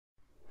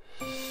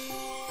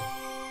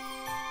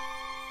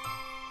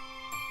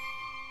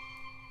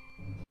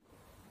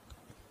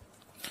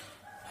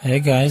Hey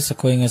guys,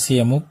 koi ngasi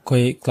amuk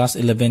koi class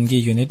 11 gi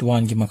unit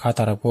 1 gi makha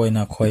tarak po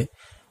ina koi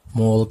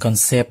mole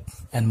concept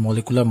and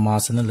molecular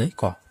mass na le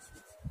ko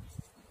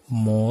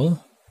mole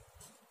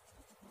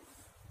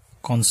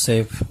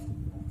concept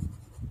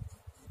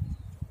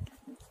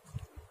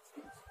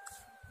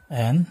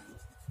and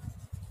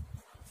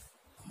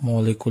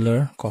molecular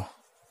ko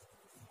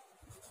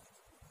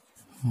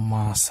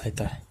mass hai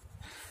ta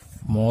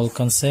mole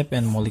concept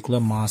and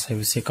molecular mass hai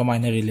se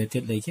kamaina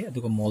related leke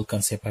aduga mole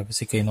concept hai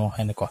se kaino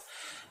hai na ko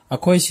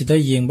akoi sida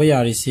yengba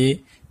yari si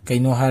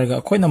kaino harga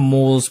akoina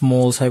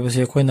moles hai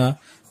se akoina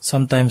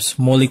sometimes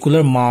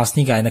molecular mass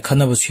ni gaina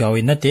khana bu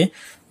yawi nate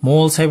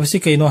moles hai se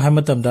kaino hai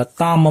matam da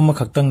tam ma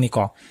khaktang ni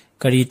ko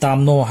kari tam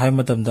no hai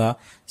matam da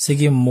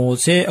sigi mole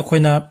se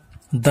akoina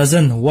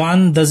dozen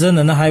 1 dozen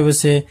na hai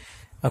se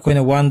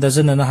akoina 1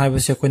 dozen na hai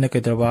se akoina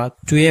kaidraba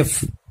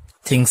 12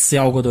 things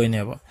yaw go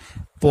doine ba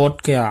pot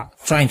kya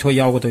trying to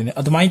yaw go doine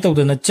admai to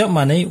na chap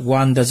manai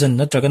 1 dozen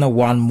na tragana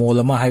 1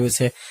 mole ma hai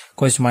se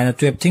koi smaina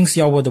 12 things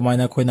yaw go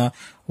doina koina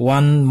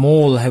 1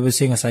 mole hai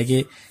se ngasai gi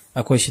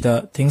akoi sida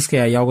things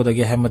kya yaw go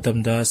dage hai matam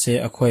da se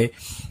akoi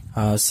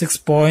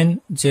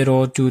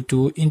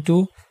 6.022 into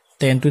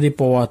 10 to the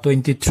power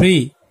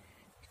 23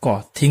 ko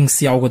things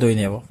yaw go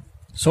doine ba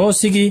so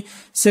sigi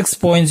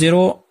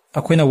 6.0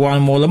 akoina 1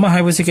 mole ma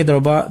hai se ke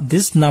darba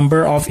this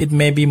number of it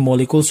may be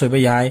molecules soiba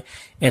yai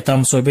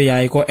atoms soiba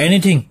yai ko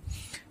anything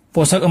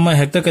posak ama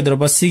hekta ke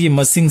darba sigi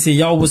masing se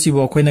yaw bu si bo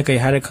akoina kai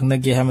hare khangna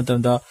ge ha matam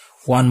da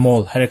 1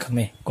 mole hare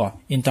khangne ko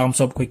in terms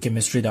of quick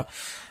chemistry da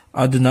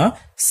aduna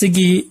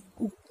sigi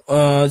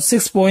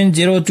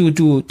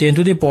 6.022 10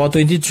 to the power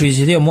 23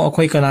 sidi amo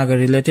akoi kana ga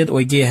related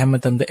oige ha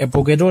matam da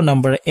Avogadro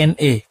number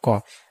Na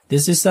ko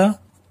this is a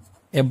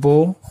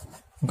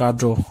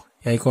Avogadro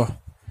yai ko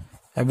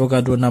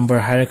Avogadro number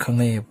hire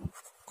khangne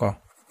ko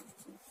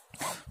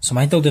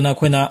sumai to dena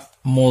khoina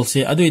mole se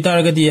adu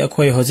itaraga di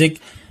akhoi hojik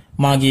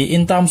magi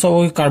in terms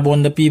of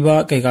carbon da piba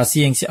kai ga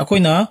sieng si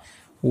akoina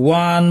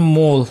 1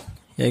 mole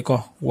yai ko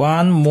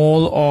 1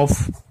 mole of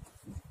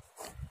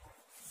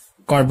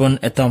carbon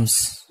atoms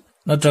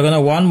natragana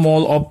 1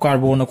 mole of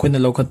carbon akoina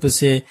lokhat pa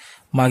se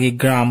magi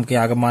gram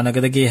kya ga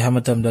managa ge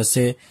hamatam da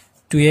se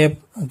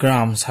 12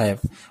 grams hai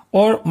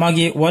or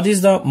magi what is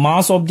the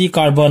mass of the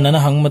carbon na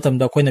hang matam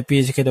da koina pi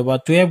se ke da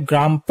 12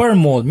 gram per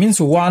mole means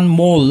 1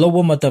 mole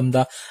lobo matam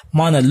da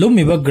mana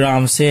lumi ba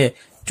gram se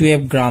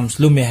 12 grams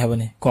lumi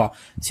habane ko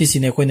sisi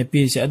ne koina pi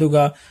se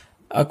aduga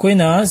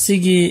koina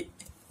sigi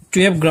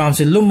 12 grams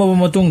se lumba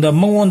matung da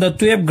mangon da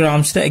 12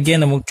 grams da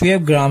again amuk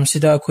 12 grams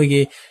da khoi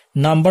gi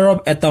number of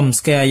atoms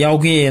kaya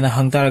yauge na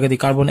hang taraga di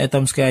carbon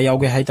atoms kaya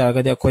yauge hai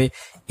taraga di khoi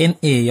Na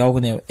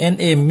yaugne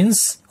Na means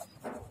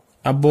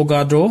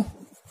Avogadro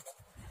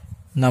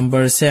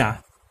number se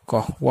ko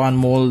 1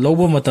 mole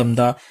lobo matam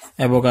da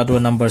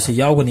Avogadro number se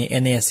yaugani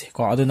Na se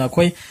ko aduna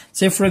khoi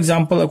say for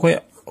example khoi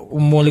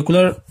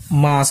molecular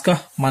mass ka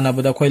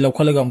manabada khoi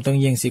lokhalaga amtang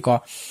yengsi ko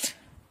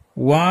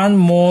 1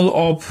 mole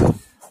of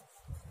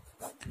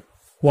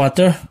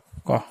water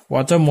ko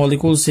water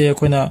molecule se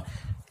khoina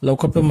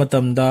lokhapa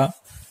matam da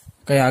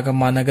kaya ga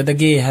managa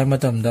dage hai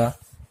matam da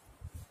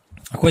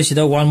akhoi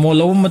sida 1 mole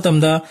lobo matam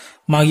da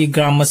magi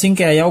gram masing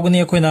kaya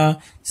yaugani khoina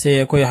se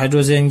khoi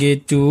hydrogen gi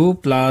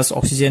 2 plus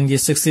oxygen gi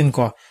 16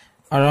 ko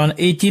around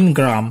 18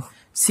 gram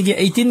sigi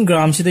 18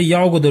 gram sida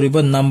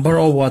yaugodoriba number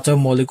of water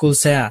molecules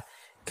se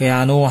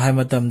kaya no hai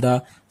matam da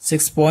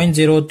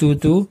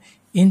 6.022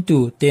 into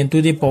 10 to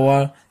the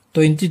power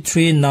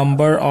 23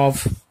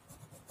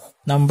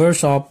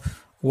 numbers of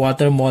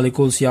water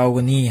molecules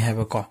yaugani hai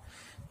ba ko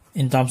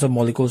in terms of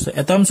molecules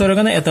atoms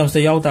oragana atoms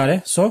da yaw tare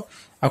so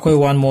akoi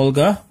 1 mole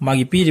ga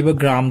magi pi riba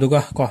gram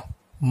duga ko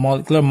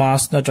molecular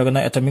mass na tragana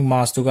atomic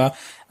mass duga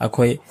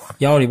akoi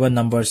yaw riba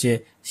number se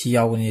si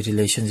yaugani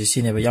relation se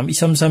sine ba yam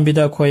isam sam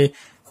bida akoi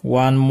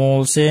 1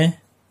 mole se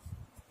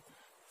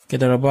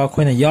kedaraba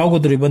khoina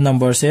yaugodriba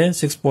number se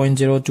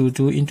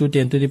 6.022 into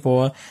 10 to the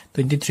power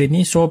 23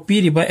 ni so pi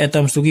riba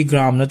atoms tugi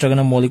gram na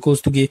tragana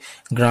molecules tugi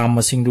gram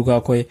masing duga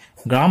khoi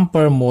gram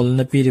per mole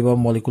na pi riba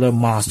molecular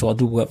mass to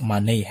aduga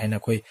manai haina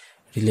khoi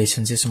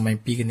relation se sumai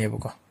pi gane ba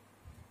ko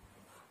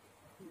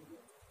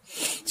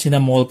sina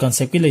mole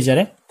concept ki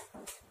lejare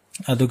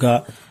aduga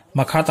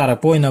makha tara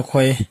poina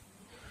khoi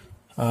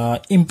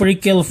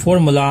empirical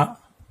formula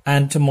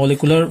and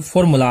molecular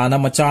formula na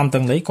macham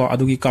tang lai ko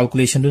adugi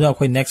calculation du na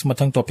khoi next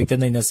mathang topic ta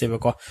naina se ba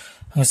ko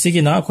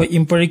sigi na khoi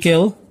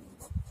empirical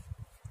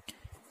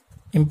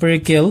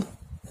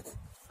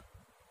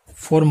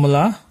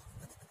formula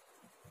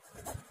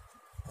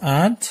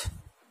and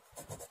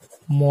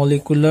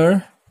molecular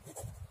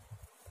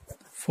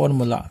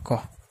formula ko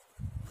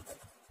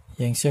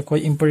yang se khoi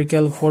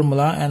empirical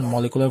formula and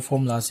molecular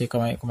formula se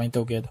kamai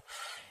to ge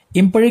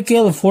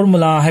empirical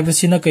formula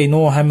haibasina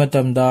kaino hai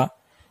matam da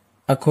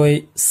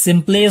akoi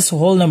simplest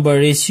whole number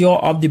ratio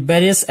of the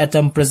various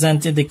atom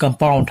present in the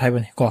compound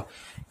haibani ko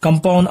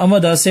compound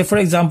amada say for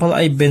example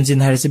I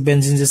benzene hai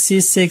benzene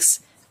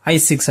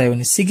C6I6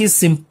 haibani sigi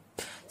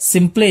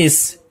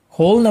simplest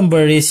whole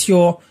number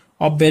ratio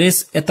of various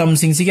atoms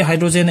sing sigi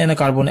hydrogen and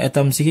carbon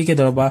atom sigi ke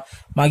dorba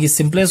magi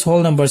simplest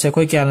whole number se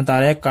khoi kya na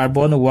tare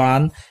carbon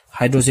 1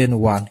 hydrogen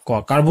 1 ko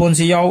carbon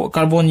si yaw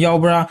carbon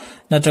yawbra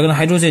natragan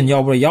hydrogen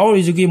yawbra yaw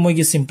rijugi moi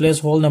gi simplest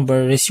whole number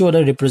ratio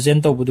da represent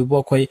to budu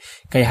bo khoi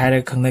kai haira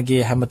khangna ge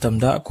hamatam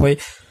da khoi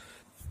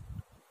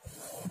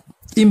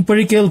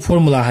empirical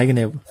formula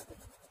haigane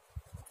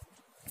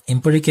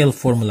empirical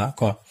formula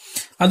ko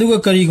aduga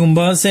kari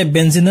gumba se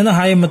benzene na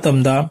hai matam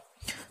da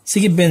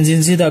sigi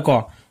benzene si da ko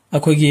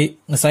akogi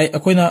ngasai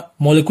akoina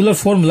molecular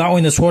formula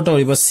oina sort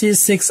oriba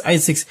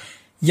C6I6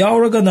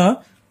 yawraga na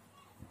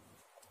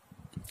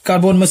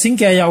carbon masing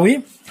kya yawi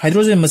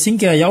hydrogen masing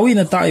kya yawi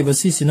na taiba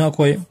si sina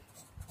koi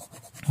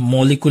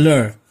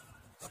molecular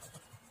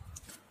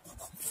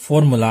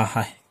formula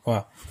hai ko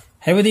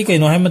habadi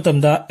kaino hai matam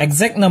da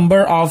exact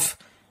number of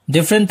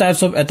different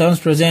types of atoms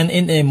present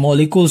in a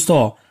molecule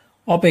store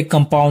of a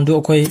compound do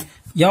koi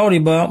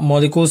yawriba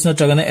molecules na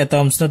tragana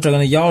atoms na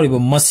tragana yawriba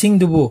masing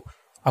dubu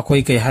akoi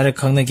kai haira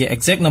khangna ge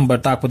exact number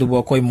tak padu bo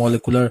koi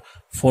molecular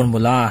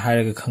formula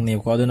haira ga khangne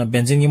ko aduna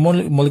benzene gi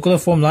molecular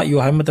formula you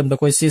hai matam da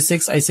koi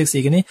C6I6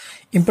 igini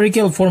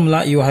empirical formula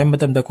you hai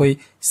matam da koi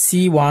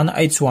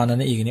C1H1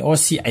 na igini or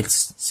CH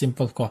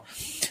simple ko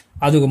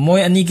aduga moi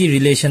ani gi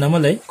relation ama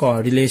lai ko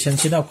relation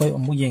sida koi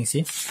amu yengsi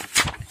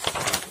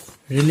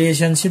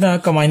relation sida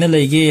kamaina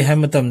leige hai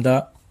matam da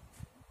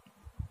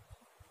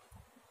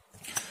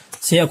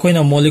se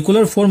akoina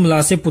molecular formula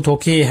se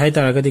puthoke hai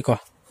taragadi ko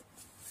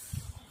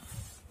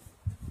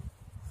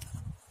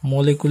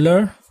molecular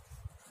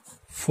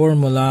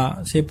formula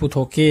se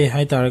puthoke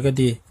hai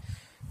taragadi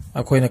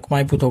akoina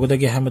kamai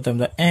puthokadagi hai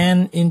matamda n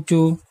into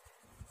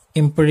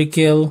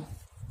empirical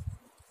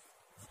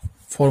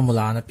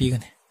formula na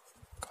pigane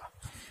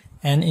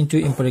n into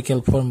empirical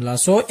formula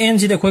so n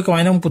sida khoi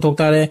kamai nam puthok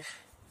tare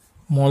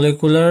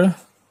molecular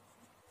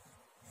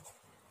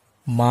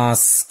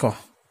mass ko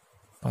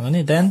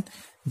pangani then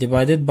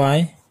divided by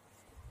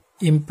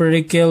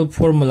empirical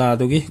formula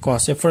dugi ko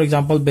say for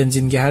example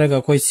benzene ge haraga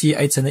koi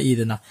CH na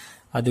idana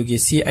adugi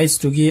CH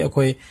dugi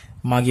akoi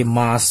magi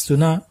mass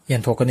tuna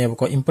yenthokane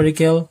ko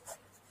empirical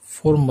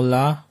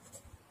formula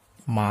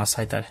mass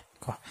haitare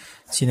ko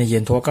sine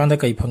yenthokanda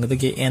kai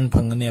phangdage n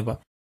phangane ba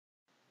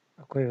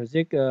akoi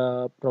hojik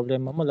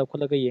problem ama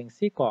lakholaga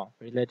yengsi ko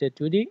related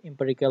to the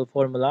empirical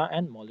formula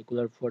and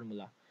molecular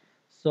formula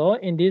so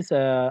in this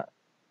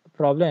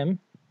problem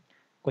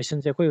question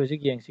se koi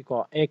hojik yengsi ko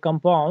a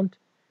compound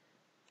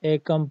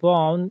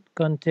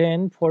contain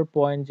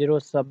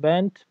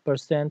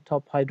 4.07%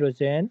 of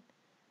hydrogen,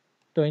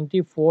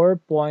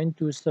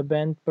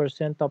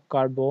 24.27% of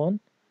carbon,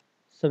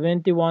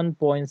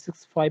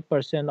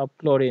 71.65% of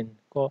chlorine.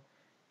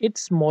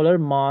 Its molar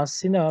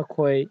mass in a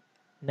koi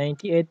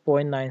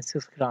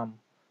 98.96 gram.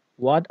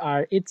 What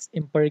are its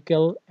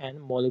empirical and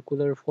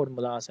molecular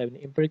formulas?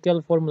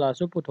 Empirical formula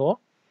su putho,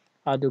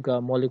 aduga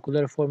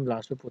molecular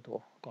formula su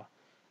putho.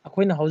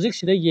 Akoina hojik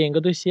sida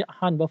yengadu si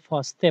ahanba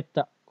first step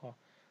ta.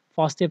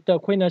 First step ta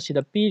akoina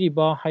sida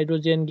piriba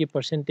hydrogen ki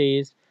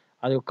percentage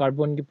adu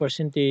carbon ki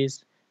percentage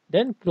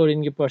then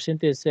chlorine ki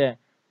percentage se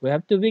we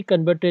have to be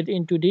converted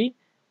into the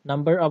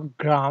number of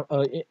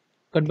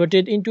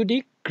converted into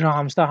the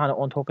grams ta hana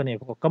onthokane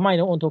ko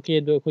kamaina onthoke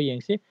do ko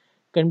yengsi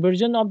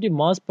conversion of the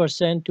mass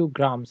percent to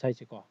grams hai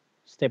ko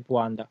step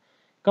 1 da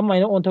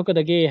kamaina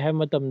onthokadage ha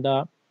matam da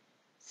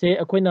se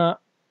akoina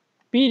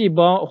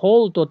piriba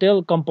whole total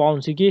compound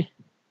sigi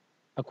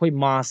akoi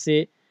mass se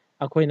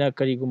akoina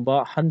karigumba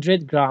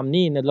 100 gram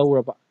ni na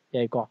lawraba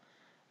yai ko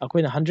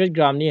akoina 100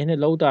 gram ni hene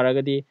law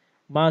taragadi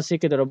mass se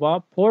kedaraba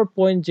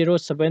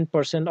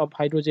 4.07% of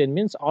hydrogen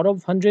means out of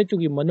 100 to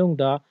gi manung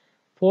da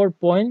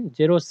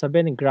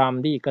 4.07 gram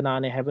di kana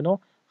ne habano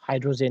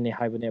hydrogen ne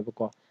habane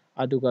ko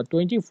aduga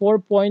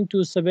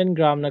 24.27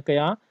 gram na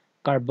kaya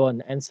carbon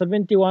and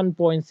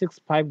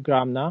 71.65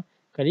 gram na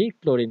kari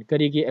chlorine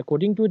kari gi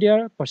according to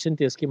their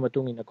percentage ki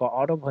matung in ko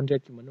out of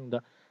 100 ki manung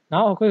da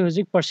now akoi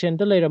hojik percent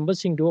da lairamba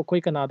sing do akoi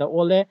kanada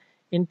ole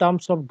in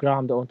terms of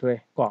gram da ontre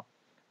ko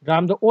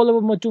gram da all of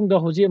matung da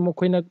hoji mo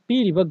khoina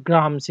piriba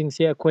gram sing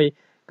se akoi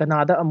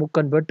kanada amu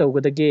convert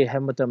tawgadage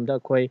hamatam da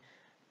akoi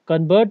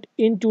convert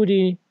into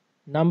the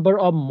number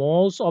of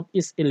moles of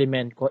each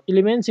element ko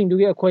element sing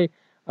du gi akoi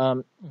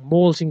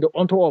mole sing do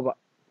ontho over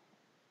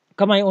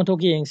kamai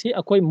onthoke yengsi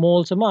akoi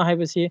moles ma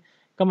haibasi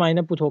kamai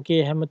na puthoke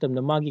hamatam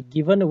da magi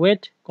given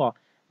weight ko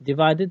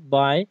divided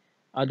by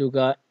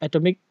aduga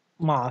atomic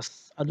mass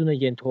aduna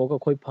yenthoga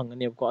khoi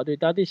phangane ko adu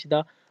tadi sida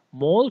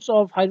moles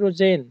of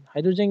hydrogen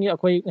gi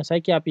akoi ngasai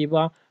kya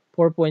piba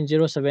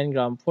 4.07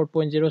 gram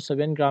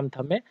 4.07 gram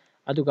thame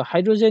aduga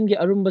hydrogen gi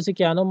arumba se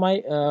kya no mai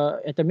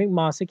atomic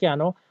mass se kya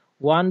no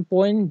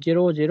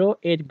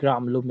 1.008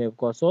 gram lume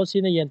ko so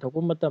sina yenthoku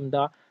matam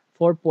da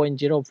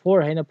 4.04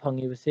 haina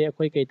phangi se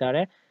akoi kai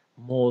tare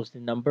moles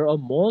the number of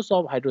moles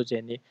of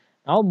hydrogen ni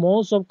now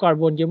moles of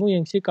carbon ge mu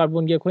yengsi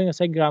carbon ge khoi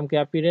ngasai gram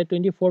kya pire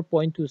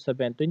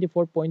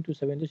 24.27 to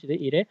sida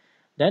ire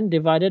then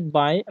divided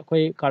by akoi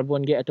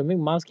carbon ge atomic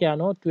mass kya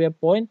no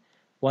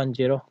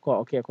 12.10 ko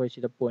okay akoi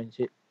sida point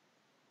si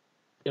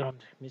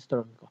mister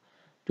ko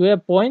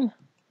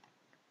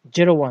 12.10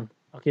 12.01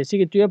 okay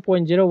sigi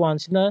 12.01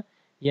 sina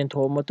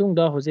yentho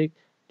matungda hojik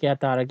kya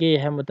tarage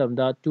hai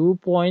matamda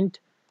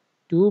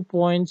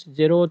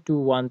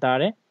 2.021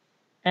 tare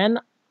and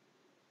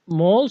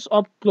moles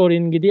of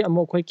chlorine gidi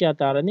amo khoi kya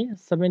tarani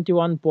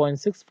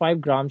 71.65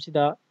 grams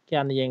sida kya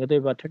na yengadoi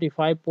ba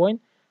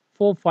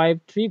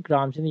 35.453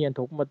 grams ni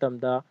yenthok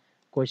matamda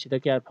koi sida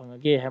kya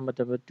phangage hai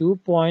matamda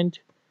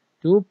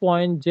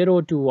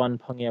 2.021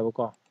 phange ba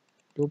ko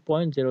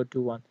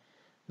 2.021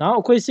 now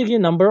akhoi sigi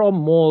number of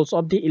moles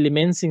of the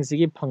elements sing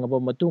sigi phangaba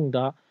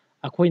matungda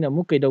akhoi na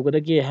mu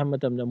kaidogadage ha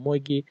matamda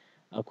moigi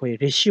akhoi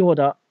ratio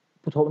da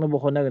puthokna bo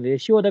hona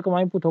ratio da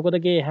kamai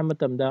puthokadage ha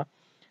matamda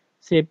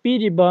se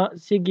piriba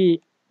sigi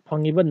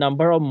phangiba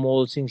number of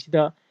moles sing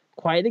sida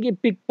khwaidagi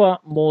pikpa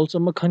moles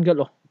ama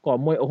khangalo ko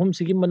moi ahum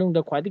sigi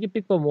manungda khwaidagi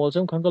pikpa moles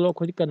am khangalo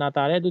khodi kana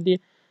tare adudi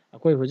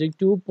akhoi hojik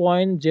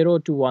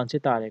 2.021 se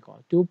tare ko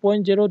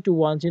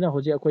 2.021 sina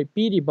hojik akhoi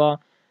piriba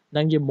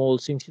nangi mole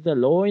sing sida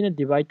loina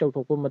divide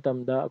tawthokpa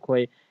matamda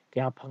akhoi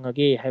kya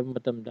phangage hai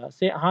matamda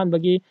se han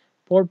bagi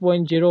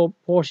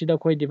 4.04 sida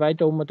akhoi divide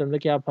taw matamda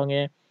kya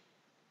phange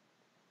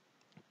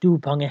 2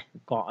 phange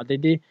ko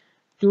adidi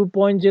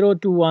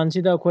 2.021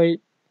 sida akhoi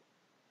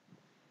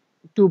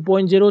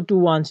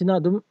 2.021 sina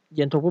adum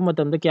yenthokpa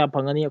matamda kya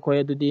phangani akhoi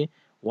adudi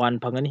 1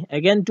 phangani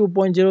again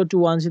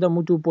 2.021 sida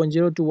mu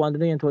 2.021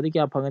 duna yenthodi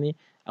kya phangani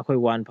akhoi 1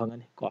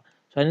 phangani ko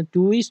so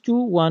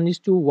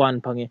 2:1:1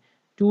 phange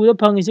 2 da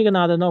phangi se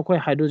kana da no akhoi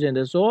hydrogen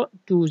da so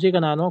 2 se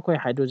kana no akhoi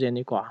hydrogen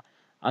ni ko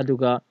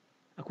aduga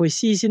akhoi c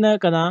sina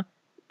kana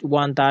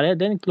 1 tare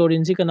then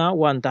chlorine se kana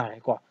 1 tare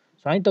ko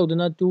so ai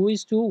tawduna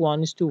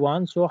 2:1:1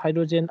 so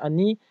hydrogen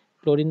ani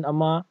chlorine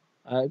ama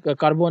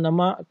carbon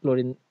ama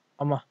chlorine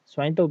ama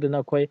swain tawduna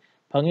akhoi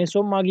phange so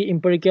magi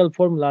empirical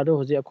formula do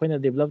hoje akhoina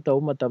develop taw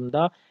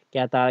matamda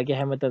kya tarage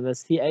ha matamda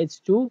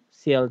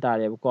CH2Cl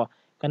tare ko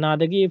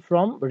kanadagi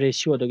from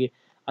ratio dagi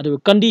adu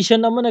condition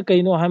amana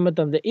kaino ha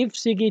matamda if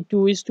sigi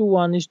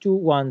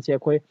 2:1:1 se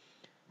akhoi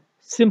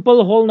simple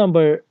whole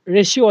number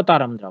ratio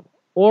taramdra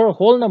or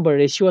whole number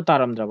ratio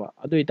taramdra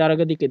adu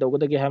itaragadi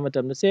kedogadi ha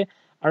matamda se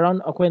around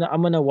akhoina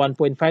amana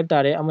 1.5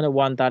 tare amana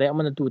 1 tare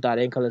amana 2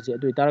 tare khalasi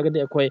adu itaragadi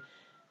akhoi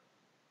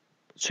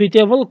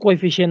suitable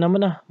coefficient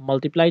amana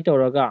multiply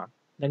tawraga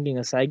nangi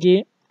ngasai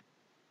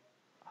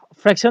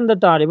fraction da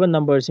tariba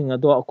number sing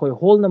ado akoi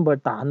whole number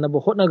ta hanna bo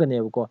hotna gane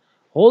ko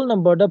whole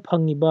number da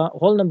phangiba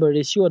whole number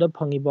ratio da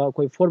phangiba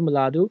akoi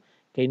formula du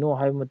kaino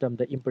hai matam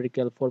da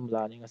empirical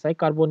formula ni ngasai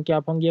carbon kya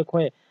phangi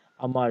akoi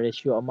ama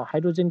ratio ama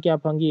hydrogen kya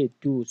phangi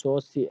 2 so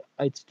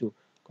CH2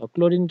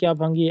 chlorine kya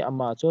phangi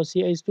ama so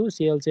CH2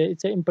 Cl se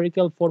it's a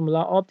empirical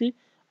formula of the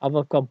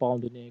above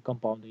compound ni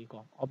compound ko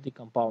of the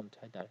compound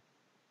hai dar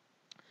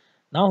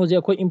now hoje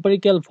akoi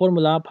empirical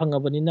formula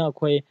phangabanina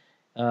akoi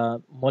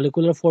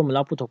molecular formula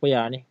puthokpa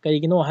yani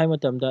kaigino hai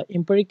matamda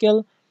empirical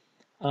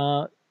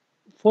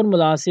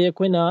formula se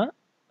akoina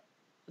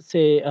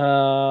se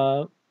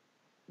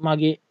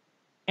magi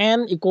n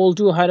equal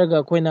to haraga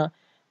akoina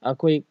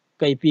akoi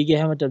kai pige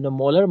hai matamda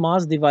molar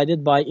mass divided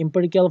by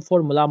empirical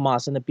formula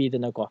mass na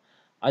pidana ko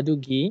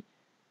adugi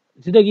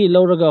sidagi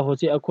lauraga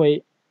hoche akoi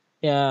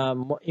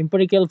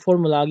empirical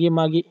formula gi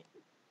magi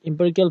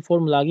empirical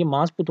formula gi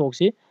mass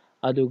puthoksi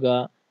aduga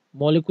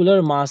molecular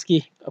mass ki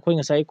akoi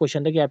ngasai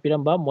question da kya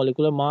piramba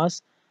molecular mass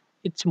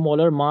its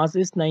molar mass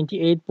is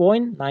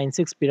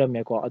 98.96 piram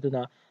ko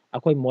aduna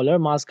akoi molar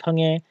mass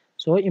khange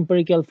so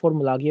empirical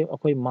formula gi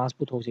akoi mass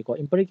puthoksi ko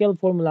empirical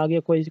formula gi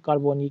akoi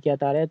carbon gi kya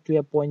tare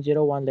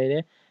 12.01 leire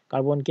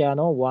carbon kya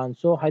no 1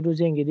 so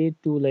hydrogen gi di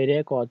 2 leire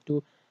ko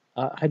 2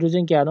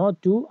 hydrogen kya no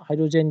 2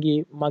 hydrogen gi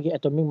magi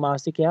atomic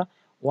mass ti kya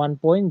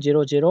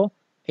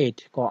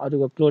 1.008 ko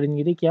aduga chlorine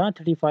gi di kya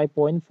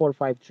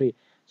 35.453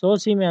 so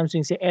si ma'am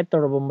sing se add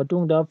taraba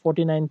matung da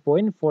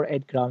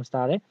 49.48 grams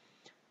tare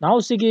now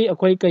sigi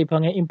akoi kai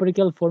phange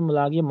empirical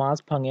formula gi mass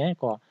phange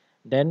ko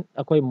then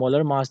akoi molar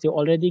mass ti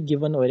already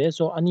given ore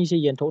so ani se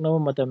yen thokna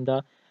matam da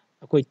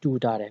akoi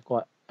 2 tare ko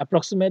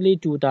approximately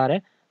 2 tare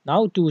now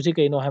 2 se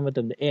kai no ha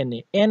matam da n ni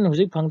n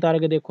hujik phang tare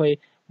ga de khoi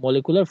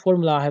molecular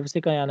formula have se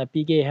kaya na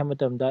pige ha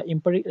matam da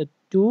empirical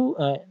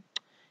 2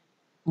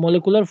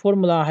 molecular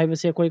formula have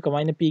se koi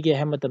kamai na pige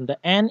ha matam da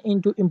n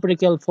into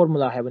empirical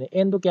formula have ni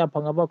n do kya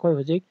phanga ba khoi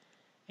hujik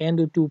n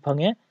do 2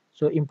 phange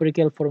so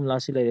empirical formula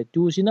si lere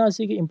 2 sina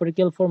si ki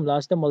empirical formula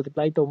sta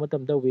multiply to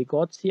matam da we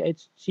got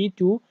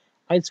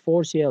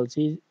CH2H4Cl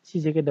si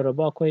se ke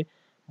daraba khoi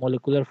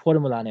molecular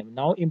formula ne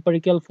now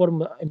empirical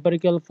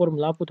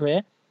formula puthoe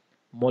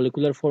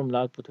molecular formula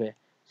puthoe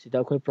sida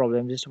khoi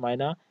problem ji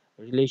sumaina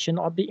relation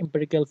of the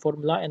empirical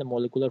formula and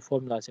molecular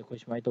formula se khoi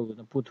sumai to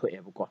na puthoe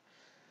ko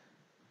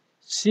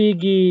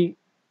sigi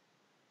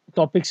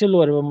topic se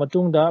loreba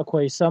matung da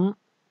khoi sam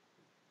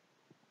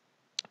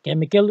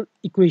chemical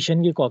equation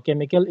gi ko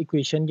chemical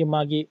equation gi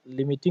magi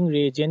limiting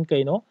reagent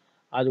kaino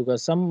aduga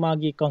sam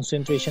magi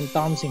concentration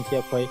terms sing ke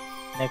khoi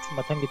next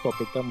mathang gi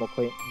topic ta mo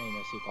khoi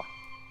naina si ko